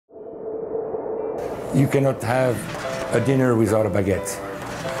you cannot have a dinner without a baguette,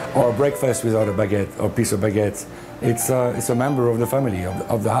 or a breakfast without a baguette or piece of baguette. It's a member of the family,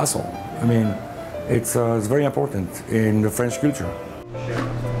 of the household. I mean, it's very important in the French culture.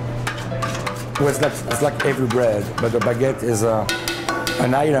 Well, it's like every bread, but the baguette is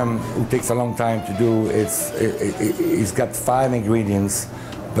an item who takes a long time to do. It's got 5 ingredients,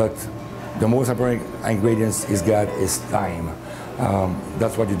 but the most important ingredients it's got is time.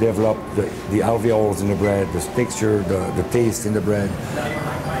 That's what you develop, the alveoles in the bread, the texture, the taste in the bread.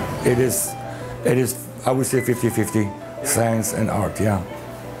 It is, I would say 50-50, science and art, yeah.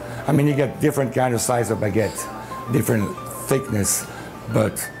 I mean, you get different kind of size of baguette, different thickness,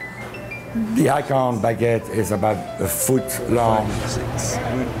 but the icon baguette is about a foot long,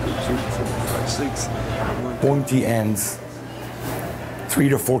 6, pointy ends, 3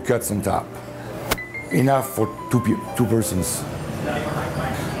 to 4 cuts on top. Enough for two persons.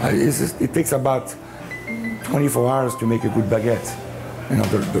 It takes about 24 hours to make a good baguette. You know,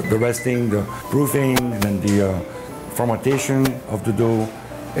 the resting, the proofing, and then the fermentation of the dough,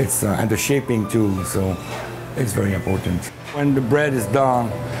 and the shaping too, so it's very important. When the bread is done,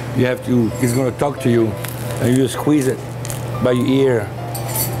 he's going to talk to you, and you just squeeze it by your ear,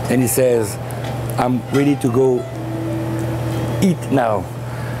 and he says, "I'm ready to go eat now."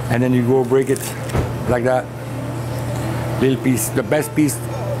 And then you go break it like that, little piece. The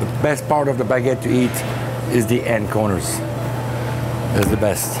best part of the baguette to eat is the end corners. That's the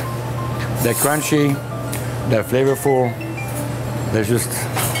best. They're crunchy, they're flavorful, they're just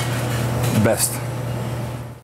the best.